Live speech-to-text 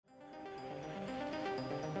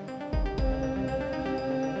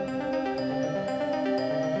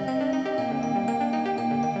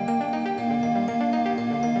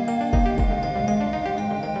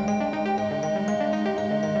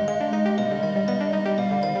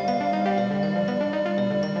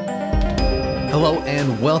Hello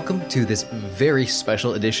and welcome to this very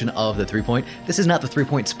special edition of the 3 Point. This is not the 3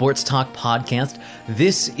 Point Sports Talk podcast.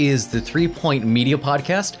 This is the 3 Point Media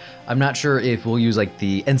podcast. I'm not sure if we'll use like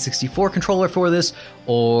the N64 controller for this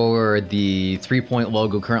or the 3 Point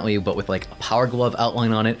logo currently, but with like a Power Glove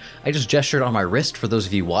outline on it. I just gestured on my wrist for those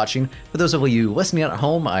of you watching. For those of you listening at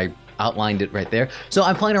home, I outlined it right there. So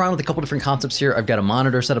I'm playing around with a couple different concepts here. I've got a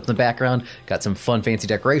monitor set up in the background, got some fun fancy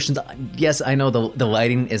decorations. Yes, I know the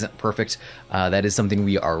lighting isn't perfect. That is something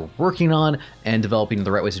we are working on and developing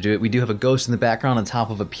the right way to do it. We do have a ghost in the background on top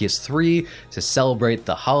of a PS3 to celebrate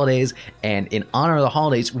the holidays, and in honor of the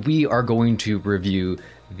holidays, we are going to review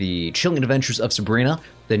The Chilling Adventures of Sabrina,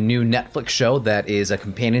 the new Netflix show that is a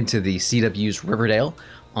companion to the CW's Riverdale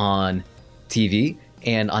on TV.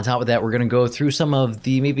 And on top of that, we're going to go through some of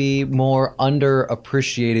the maybe more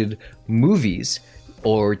underappreciated movies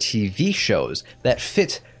or TV shows that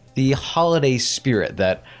fit the holiday spirit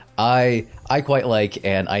that I quite like,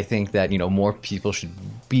 and I think that, you know, more people should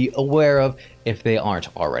be aware of if they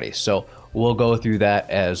aren't already. So we'll go through that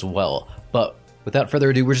as well. But without further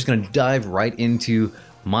ado, we're just going to dive right into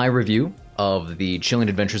my review of The Chilling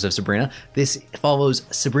Adventures of Sabrina. This follows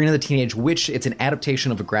Sabrina the Teenage Witch. It's an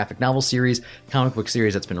adaptation of a graphic novel series, comic book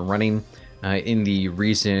series that's been running in the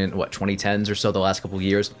recent, 2010s or so, the last couple of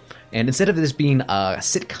years. And instead of this being a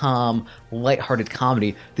sitcom, lighthearted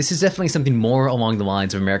comedy, this is definitely something more along the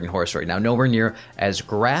lines of American Horror Story. Now, nowhere near as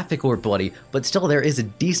graphic or bloody, but still there is a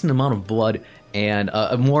decent amount of blood and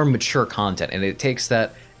a more mature content. And it takes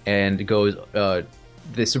that and goes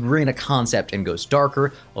the Sabrina concept and goes darker,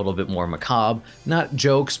 a little bit more macabre, not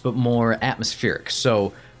jokes, but more atmospheric.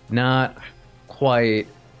 So not quite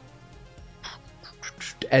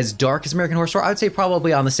as dark as American Horror Story. I would say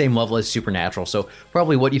probably on the same level as Supernatural. So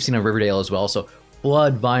probably what you've seen on Riverdale as well. So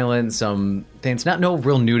blood, violence, some things, no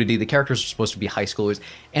real nudity. The characters are supposed to be high schoolers.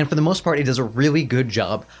 And for the most part, it does a really good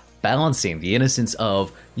job balancing the innocence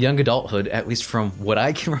of young adulthood, at least from what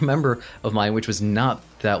I can remember of mine, which was not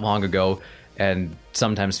that long ago, and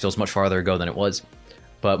sometimes feels much farther ago than it was.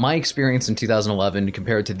 But my experience in 2011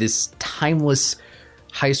 compared to this timeless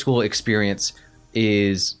high school experience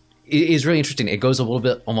is really interesting. It goes a little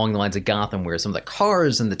bit along the lines of Gotham, where some of the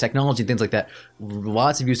cars and the technology and things like that,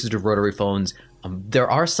 lots of usage of rotary phones. There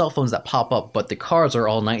are cell phones that pop up, but the cars are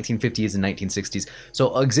all 1950s and 1960s.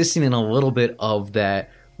 So existing in a little bit of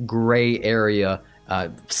that gray area,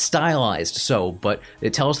 stylized so, but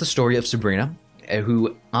it tells the story of Sabrina,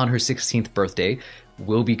 who on her 16th birthday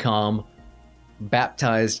will become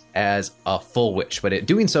baptized as a full witch. But in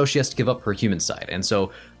doing so, she has to give up her human side. And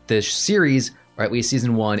so the series, or at least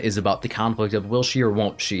season 1, is about the conflict of will she or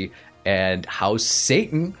won't she, and how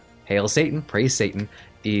Satan, hail Satan, praise Satan,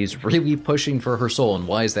 is really pushing for her soul. And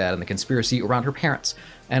why is that? And the conspiracy around her parents.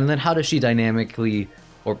 And then how does she dynamically,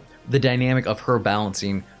 or the dynamic of her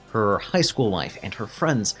balancing her high school life and her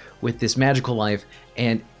friends with this magical life.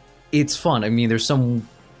 And it's fun. I mean, there's some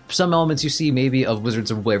elements you see maybe of Wizards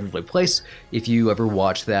of Waverly Place if you ever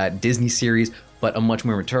watch that Disney series, but a much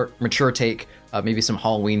more mature take, maybe some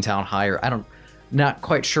Halloween Town Higher. Not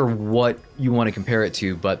quite sure what you want to compare it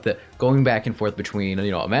to, but the going back and forth between,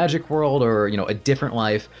 a magic world or, a different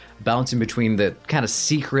life, bouncing between the kind of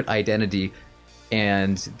secret identity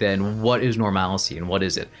and then what is normalcy and what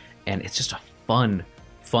is it. And it's just a fun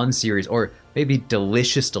series, or maybe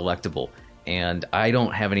delicious, delectable. And I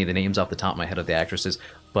don't have any of the names off the top of my head of the actresses,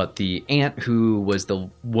 but the aunt who was the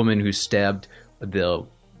woman who stabbed the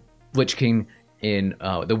Witch King in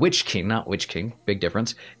the Witch King, not Witch King, big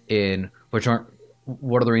difference, in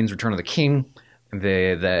Lord of the Rings: Return of the King.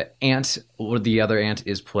 The aunt, or the other aunt,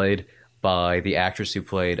 is played by the actress who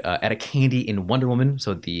played Etta Candy in Wonder Woman,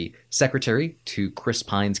 so the secretary to Chris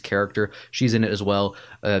Pine's character. She's in it as well.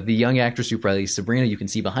 The young actress who plays Sabrina, you can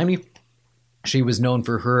see behind me, she was known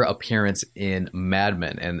for her appearance in Mad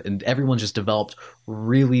Men, and everyone just developed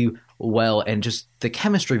really well, and just the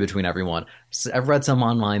chemistry between everyone. I've read some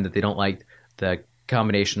online that they don't like the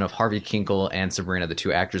combination of Harvey Keitel and Sabrina, the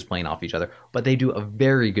two actors playing off each other, but they do a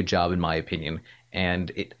very good job in my opinion,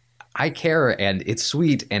 and I care, and it's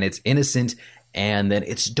sweet, and it's innocent, and then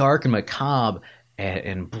it's dark and macabre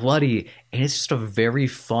and bloody, and it's just a very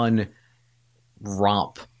fun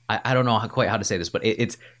romp. I don't know quite how to say this, but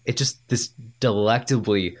it's just this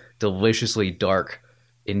delectably, deliciously dark,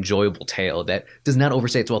 enjoyable tale that does not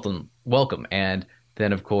overstay its welcome. And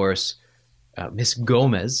then, of course, Miss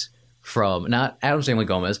Gomez from, not Adam Sandler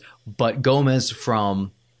Gomez, but Gomez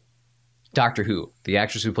from Doctor Who, the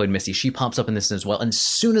actress who played Missy, she pops up in this as well. And as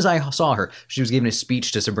soon as I saw her, she was giving a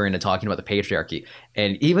speech to Sabrina talking about the patriarchy.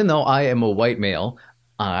 And even though I am a white male,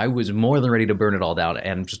 I was more than ready to burn it all down.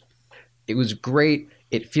 And just, it was great.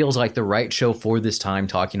 it feels like the right show for this time,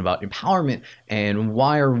 talking about empowerment and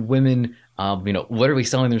why are women, literally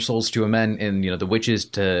selling their souls to a men, and the witches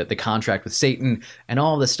to the contract with Satan and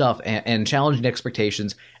all this stuff, and challenging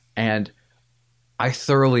expectations. And I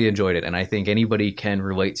thoroughly enjoyed it, and I think anybody can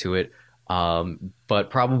relate to it. But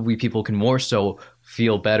probably people can more so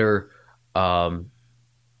feel better,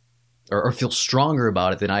 or feel stronger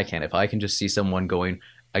about it than I can. If I can just see someone going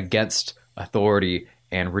against authority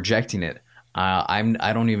and rejecting it, I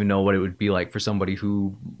don't even know what it would be like for somebody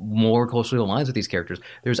who more closely aligns with these characters.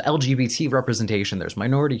 There's LGBT representation, there's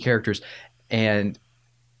minority characters, and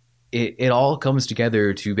it all comes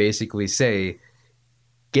together to basically say,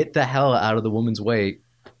 get the hell out of the woman's way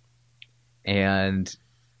and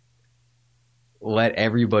let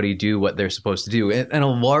everybody do what they're supposed to do. And a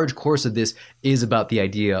large course of this is about the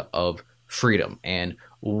idea of freedom and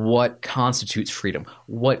what constitutes freedom.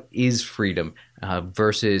 What is freedom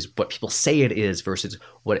versus what people say it is versus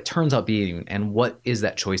what it turns out being, and what is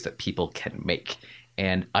that choice that people can make.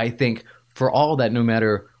 And I think for all that, no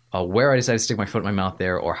matter where I decide to stick my foot in my mouth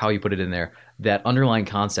there or how you put it in there, that underlying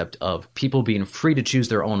concept of people being free to choose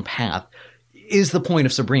their own path is the point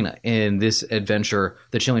of Sabrina in this adventure,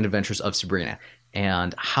 The Chilling Adventures of Sabrina,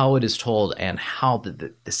 and how it is told and how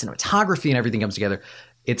the cinematography and everything comes together.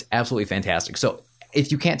 It's absolutely fantastic. So if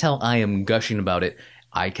you can't tell, I am gushing about it.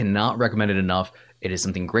 I cannot recommend it enough. It is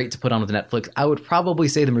something great to put on with Netflix. I would probably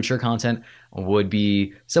say the mature content would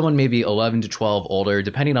be someone maybe 11 to 12 older,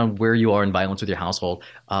 depending on where you are in violence with your household,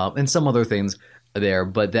 and some other things there.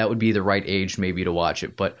 But that would be the right age maybe to watch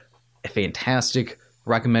it. But fantastic.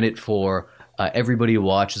 Recommend it for everybody to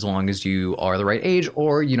watch as long as you are the right age,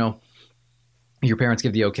 or, your parents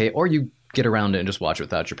give the okay, or you get around it and just watch it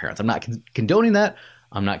without your parents. I'm not condoning that.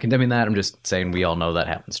 I'm not condemning that. I'm just saying we all know that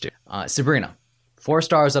happens too. Sabrina, 4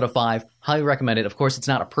 stars out of 5. Highly recommend it. Of course, it's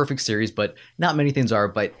not a perfect series, but not many things are.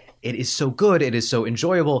 But it is so good. It is so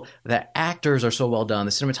enjoyable. The actors are so well done.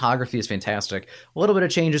 The cinematography is fantastic. A little bit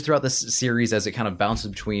of changes throughout the series as it kind of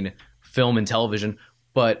bounces between film and television,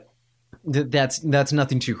 but that's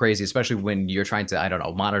nothing too crazy, especially when you're trying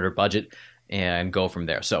to, monitor budget and go from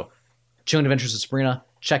there. So, Chilling Adventures of Sabrina,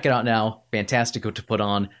 check it out now. Fantastic to put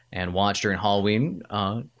on and watch during Halloween,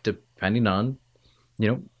 depending on,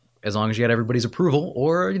 as long as you get everybody's approval,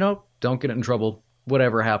 or, don't get in trouble.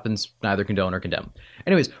 Whatever happens, neither condone or condemn.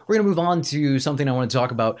 Anyways, we're going to move on to something I want to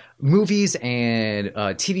talk about. Movies and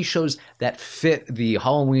TV shows that fit the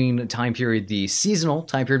Halloween time period, the seasonal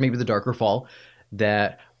time period, maybe the darker fall,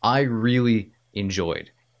 that I really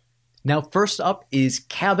enjoyed. Now, first up is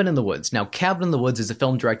Cabin in the Woods. Now, Cabin in the Woods is a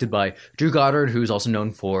film directed by Drew Goddard, who's also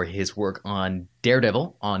known for his work on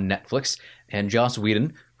Daredevil on Netflix, and Joss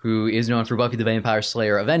Whedon, who is known for Buffy the Vampire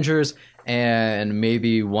Slayer, Avengers, and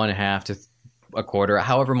maybe 1/2 to a quarter,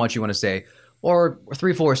 however much you want to say, or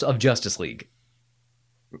 3/4 of Justice League.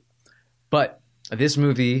 But this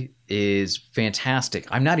movie is fantastic.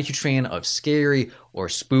 I'm not a huge fan of scary or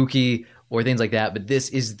spooky or things like that, but this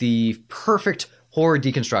is the perfect horror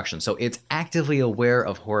deconstruction. So it's actively aware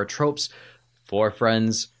of horror tropes for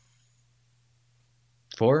friends.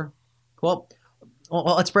 Well,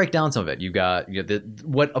 let's break down some of it. You got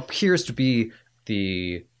what appears to be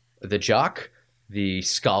the jock, the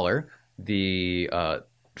scholar, the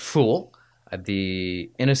fool, the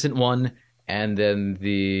innocent one, and then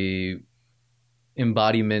the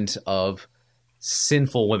embodiment of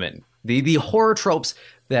sinful women. The horror tropes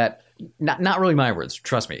that, not really my words,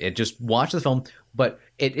 trust me. It just watch the film, but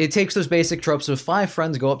it takes those basic tropes of 5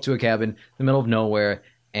 friends go up to a cabin in the middle of nowhere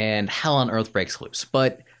and hell on earth breaks loose.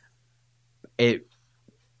 But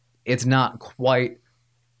it's not quite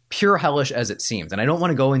pure hellish as it seems. And I don't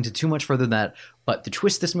want to go into too much further than that, but the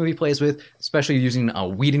twist this movie plays with, especially using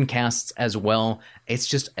Whedon casts as well, it's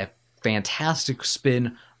just a fantastic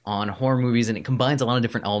spin on horror movies, and it combines a lot of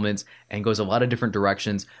different elements and goes a lot of different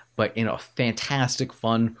directions, but in a fantastic,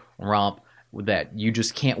 fun romp that you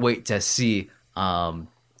just can't wait to see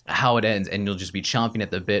how it ends, and you'll just be chomping at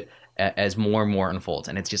the bit as more and more unfolds.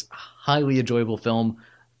 And it's just a highly enjoyable film,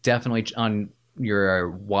 definitely on your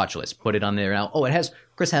watch list. Put it on there now. Oh, it has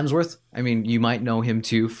Chris Hemsworth. I mean, you might know him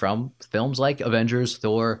too from films like Avengers,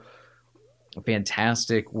 Thor.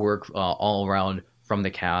 Fantastic work all around from the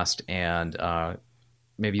cast, and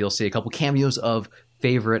maybe you'll see a couple cameos of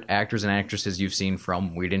favorite actors and actresses you've seen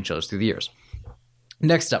from Whedon shows through the years.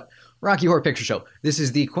 Next up, Rocky Horror Picture Show. This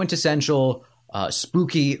is the quintessential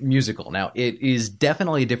spooky musical. Now, it is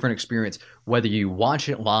definitely a different experience whether you watch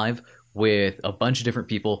it live with a bunch of different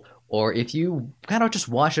people, or if you kind of just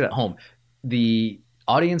watch it at home. The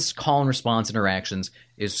audience call and response interactions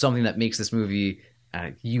is something that makes this movie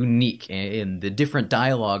unique, in the different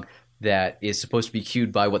dialogue that is supposed to be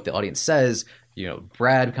cued by what the audience says. You know,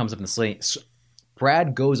 Brad comes up in the slate.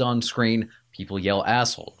 Brad goes on screen. People yell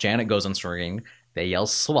asshole. Janet goes on screen. They yell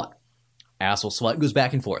slut. Asshole, slut goes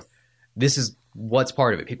back and forth. This is what's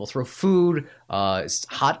part of it. People throw food,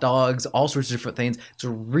 hot dogs, all sorts of different things. It's a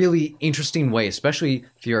really interesting way, especially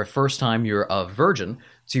if you're you're a virgin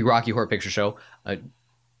to Rocky Horror Picture Show.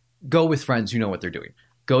 Go with friends who know what they're doing.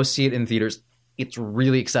 Go see it in theaters. It's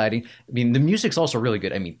really exciting. I mean, the music's also really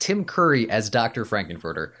good. I mean, Tim Curry as Dr.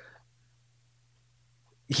 Frankenfurter,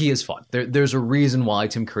 he is fun. There's a reason why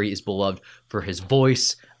Tim Curry is beloved for his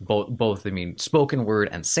voice, both I mean, spoken word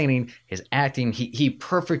and singing, his acting. He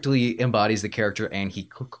perfectly embodies the character, and he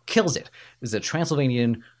kills it. This is a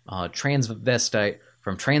Transylvanian transvestite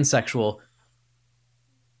from transsexual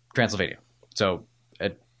Transylvania. So,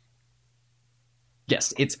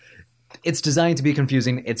 yes, it's designed to be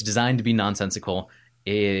confusing. It's designed to be nonsensical.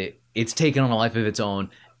 It's taken on a life of its own.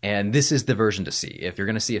 And this is the version to see. If you're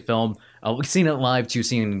going to see a film, we've seen it live to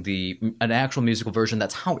seeing an actual musical version.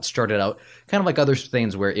 That's how it started out. Kind of like other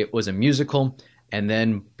things where it was a musical and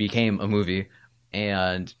then became a movie.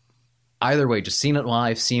 And either way, just seeing it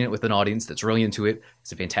live, seeing it with an audience that's really into it,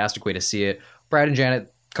 it's a fantastic way to see it. Brad and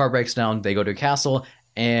Janet, car breaks down, they go to a castle.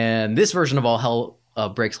 And this version of All Hell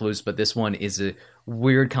breaks loose, but this one is a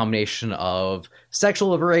weird combination of sexual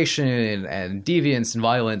liberation and deviance and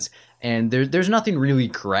violence. And there's nothing really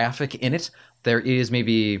graphic in it. There is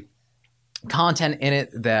maybe content in it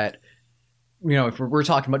that, you know, if we're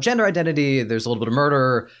talking about gender identity, there's a little bit of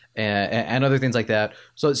murder and other things like that.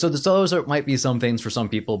 So those might be some things for some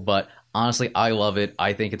people, but honestly, I love it.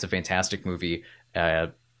 I think it's a fantastic movie. I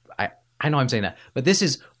know I'm saying that, but this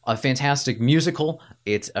is a fantastic musical.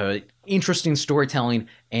 It's a interesting storytelling,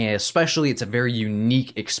 and especially it's a very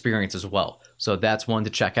unique experience as well. So that's one to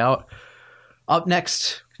check out. Up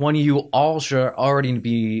next, one you all should already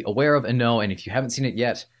be aware of and know, and if you haven't seen it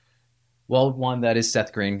yet, well, one that is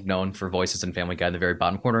Seth Green, known for voices in Family Guy in the very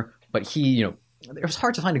bottom corner, but he, you know, it was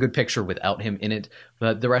hard to find a good picture without him in it,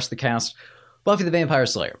 but the rest of the cast, Buffy the Vampire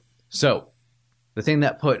Slayer. So, the thing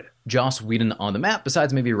that put Joss Whedon on the map,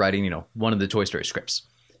 besides maybe writing, you know, one of the Toy Story scripts.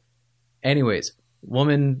 Anyways,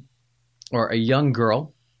 a young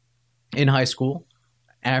girl in high school,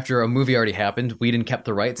 after a movie already happened, Whedon kept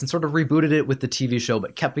the rights and sort of rebooted it with the TV show,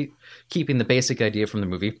 but kept keeping the basic idea from the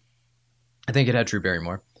movie. I think it had Drew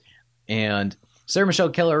Barrymore. And Sarah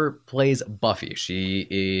Michelle Gellar plays Buffy. She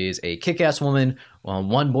is a kick-ass woman,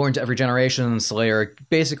 one born to every generation, Slayer.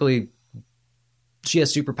 Basically, she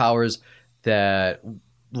has superpowers that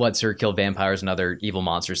lets her kill vampires and other evil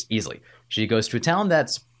monsters easily. She goes to a town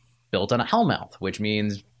that's built on a hellmouth, which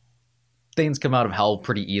means things come out of hell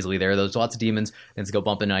pretty easily there. There's lots of demons. Things go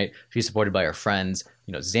bump at night. She's supported by her friends,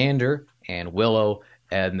 you know, Xander and Willow,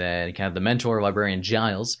 and then kind of the mentor, librarian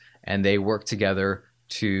Giles, and they work together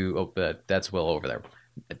to... Oh, that's Willow over there.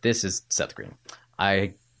 This is Seth Green.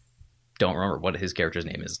 I don't remember what his character's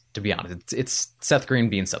name is, to be honest. It's Seth Green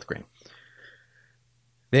being Seth Green.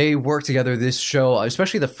 They work together. This show,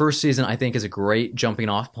 especially the first season, I think is a great jumping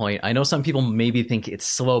off point. I know some people maybe think it's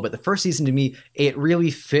slow, but the first season to me, it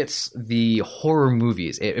really fits the horror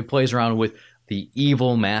movies. It plays around with the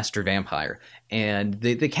evil master vampire. And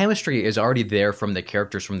the chemistry is already there from the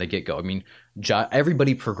characters from the get-go. I mean,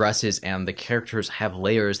 everybody progresses and the characters have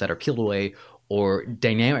layers that are peeled away or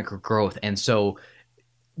dynamic growth. And so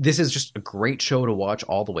this is just a great show to watch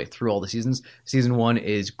all the way through all the seasons. Season 1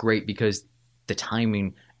 is great because the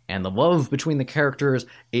timing and the love between the characters,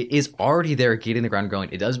 it is already there getting the ground going.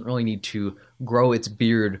 It doesn't really need to grow its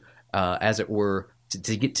beard, as it were,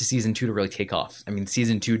 to get to season 2 to really take off. I mean,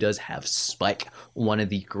 season 2 does have Spike, one of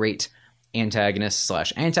the great antagonists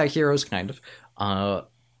 / anti-heroes, kind of,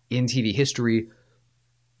 in TV history.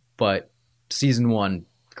 But season 1,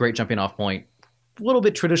 great jumping off point. A little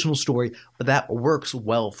bit traditional story, but that works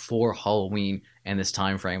well for Halloween and this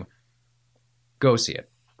time frame. Go see it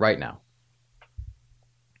right now.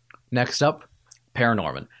 Next up,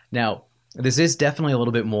 Paranorman. Now, this is definitely a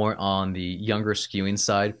little bit more on the younger skewing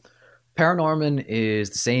side. Paranorman is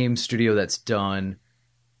the same studio that's done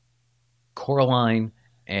Coraline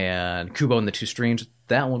and Kubo and the Two Strings.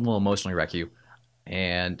 That one will emotionally wreck you.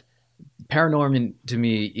 And Paranorman, to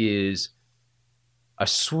me, is a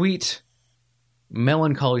sweet,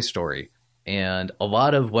 melancholy story. And a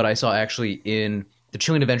lot of what I saw actually in The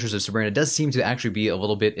Chilling Adventures of Sabrina does seem to actually be a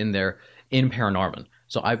little bit in there in Paranorman.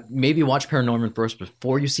 So I maybe watch Paranorman first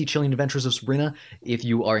before you see Chilling Adventures of Sabrina, if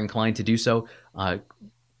you are inclined to do so.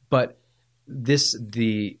 But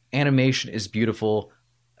the animation is beautiful.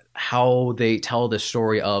 How they tell the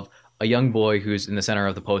story of a young boy who's in the center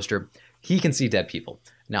of the poster, he can see dead people.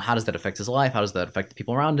 Now, how does that affect his life? How does that affect the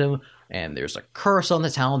people around him? And there's a curse on the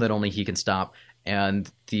town that only he can stop. And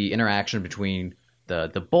the interaction between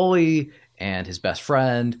the bully and his best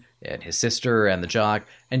friend and his sister and the jock,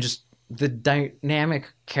 and just the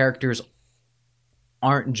dynamic characters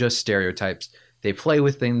aren't just stereotypes. They play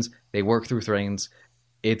with things. They work through things.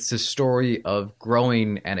 It's a story of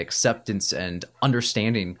growing and acceptance and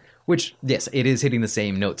understanding, which, yes, it is hitting the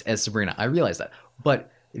same notes as Sabrina. I realize that. But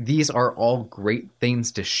these are all great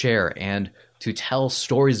things to share and to tell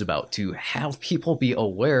stories about, to have people be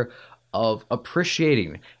aware of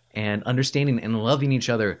appreciating and understanding and loving each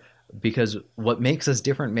other, because what makes us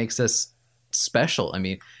different makes us special. I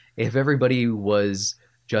mean, if everybody was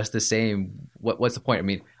just the same, what's the point? I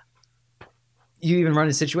mean, you even run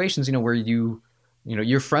into situations, where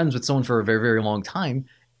you're friends with someone for a very, very long time,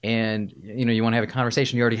 and you want to have a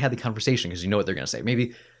conversation. You already had the conversation because you know what they're going to say.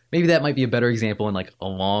 Maybe that might be a better example in like a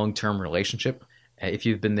long-term relationship if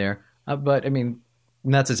you've been there. But I mean,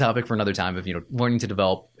 that's a topic for another time of learning to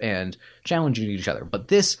develop and challenging each other. But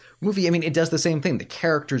this movie, I mean, it does the same thing. The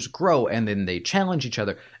characters grow, and then they challenge each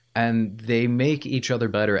other, and they make each other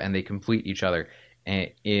better, and they complete each other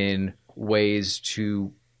in ways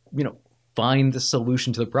to find the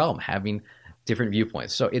solution to the problem, having different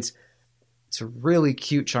viewpoints. So it's a really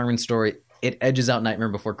cute, charming story. It edges out Nightmare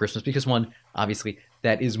Before Christmas because, one, obviously,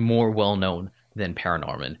 that is more well-known than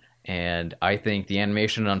Paranorman. And I think the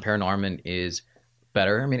animation on Paranorman is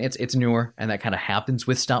better. I mean, it's newer, and that kind of happens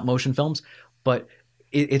with stop-motion films, but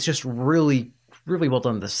it's just really, really well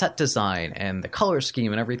done. The set design and the color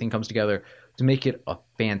scheme and everything comes together to make it a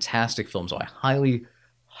fantastic film. So I highly,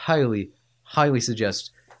 highly, highly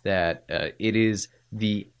suggest that it is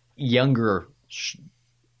the younger,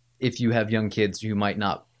 if you have young kids who might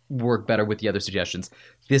not work better with the other suggestions,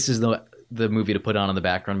 this is the movie to put on in the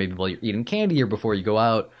background, maybe while you're eating candy or before you go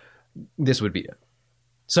out. This would be it.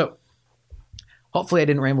 So hopefully I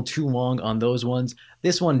didn't ramble too long on those ones.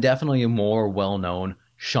 This one definitely a more well-known,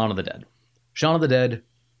 Shaun of the Dead. Shaun of the Dead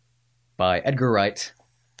by Edgar Wright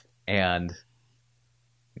and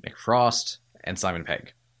Nick Frost and Simon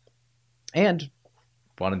Pegg. And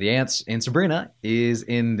one of the ants in Sabrina is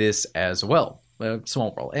in this as well. A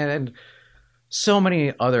small role. And so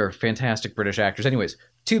many other fantastic British actors. Anyways,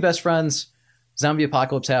 two best friends, zombie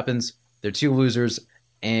apocalypse happens, they're two losers,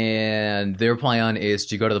 and their plan is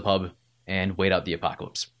to go to the pub and wait out the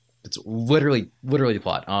apocalypse. It's literally the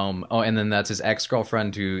plot. And then that's his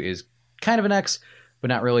ex-girlfriend, who is kind of an ex, but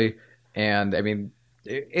not really. And I mean,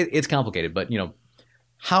 it's complicated, but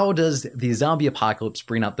how does the zombie apocalypse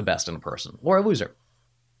bring out the best in a person or a loser?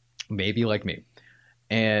 Maybe like me.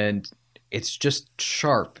 And it's just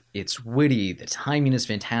sharp. It's witty. The timing is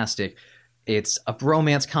fantastic. It's a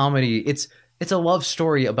romance comedy. It's a love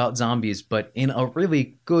story about zombies, but in a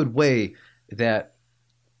really good way that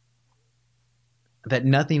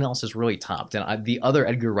nothing else is really topped. And the other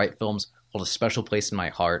Edgar Wright films hold a special place in my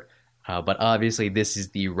heart, but obviously this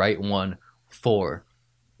is the right one for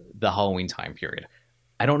the Halloween time period.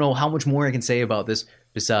 I don't know how much more I can say about this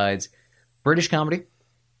besides British comedy,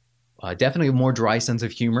 definitely a more dry sense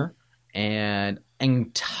of humor, and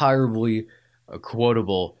entirely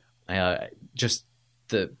quotable. Just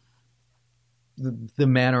the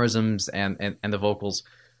mannerisms and the vocals.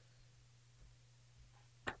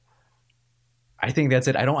 I think that's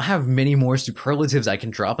it. I don't have many more superlatives I can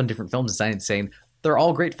drop on different films besides saying they're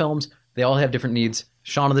all great films. They all have different needs.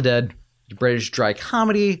 Shaun of the Dead, British dry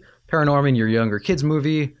comedy. Paranorman, your younger kids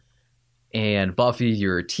movie. And Buffy,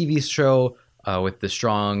 your TV show with the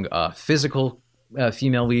strong physical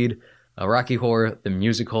female lead. Rocky Horror, the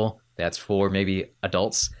musical. That's for maybe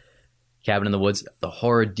adults. Cabin in the Woods, the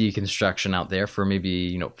horror deconstruction out there for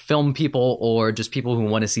maybe, film people or just people who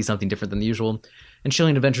want to see something different than the usual. And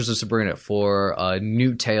Chilling Adventures of Sabrina for a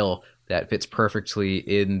new tale that fits perfectly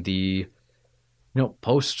in the,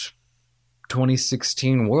 post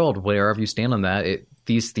 2016 world, wherever you stand on that.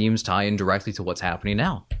 These themes tie in directly to what's happening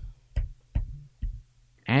now.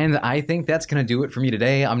 And I think that's going to do it for me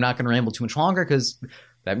today. I'm not going to ramble too much longer because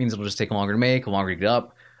that means it'll just take longer to make, longer to get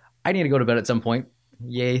up. I need to go to bed at some point.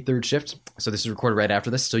 Yay, third shift. So this is recorded right after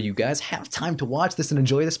this, so you guys have time to watch this and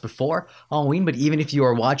enjoy this before Halloween. But even if you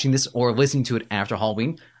are watching this or listening to it after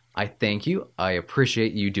Halloween, I thank you. I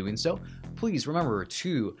appreciate you doing so. Please remember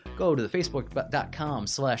to go to the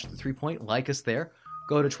facebook.com/the3point, like us there.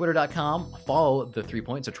 Go to twitter.com, follow the 3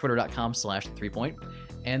 Point, so twitter.com/the3point.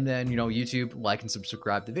 And then, YouTube, like and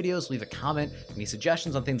subscribe to videos, leave a comment, any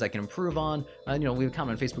suggestions on things I can improve on, leave a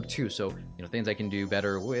comment on Facebook too. So, things I can do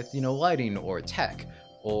better with, lighting or tech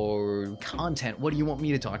or content. What do you want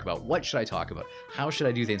me to talk about? What should I talk about? How should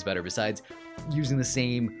I do things better besides using the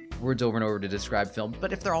same words over and over to describe film?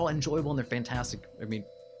 But if they're all enjoyable and they're fantastic, I mean,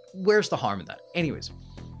 where's the harm in that? Anyways,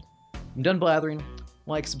 I'm done blathering.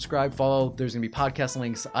 Like, subscribe, follow. There's going to be podcast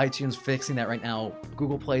links. iTunes fixing that right now.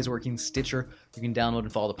 Google Play is working. Stitcher. You can download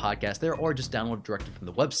and follow the podcast there, or just download it directly from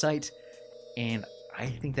the website. And I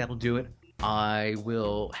think that'll do it. I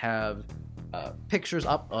will have pictures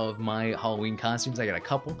up of my Halloween costumes. I got a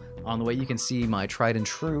couple on the way. You can see my tried and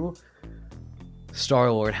true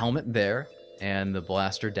Star-Lord helmet there, and the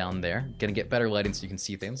blaster down there. Gonna get better lighting so you can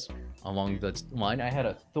see things along the line. I had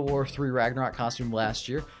a Thor 3 Ragnarok costume last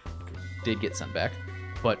year. Did get sent back,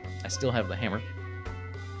 but I still have the hammer.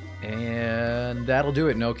 And that'll do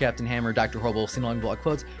it. No Captain Hammer, Dr. Horrible, Sing-Along Blog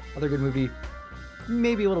Quotes, other good movie,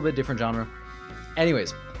 maybe a little bit different genre.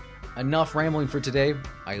 Anyways, enough rambling for today.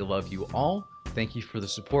 I love you all. Thank you for the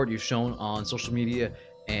support you've shown on social media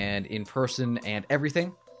and in person and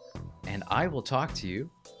everything. And I will talk to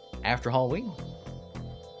you after Halloween.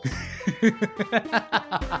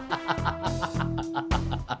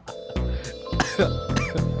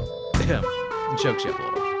 It chokes you up a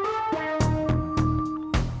little.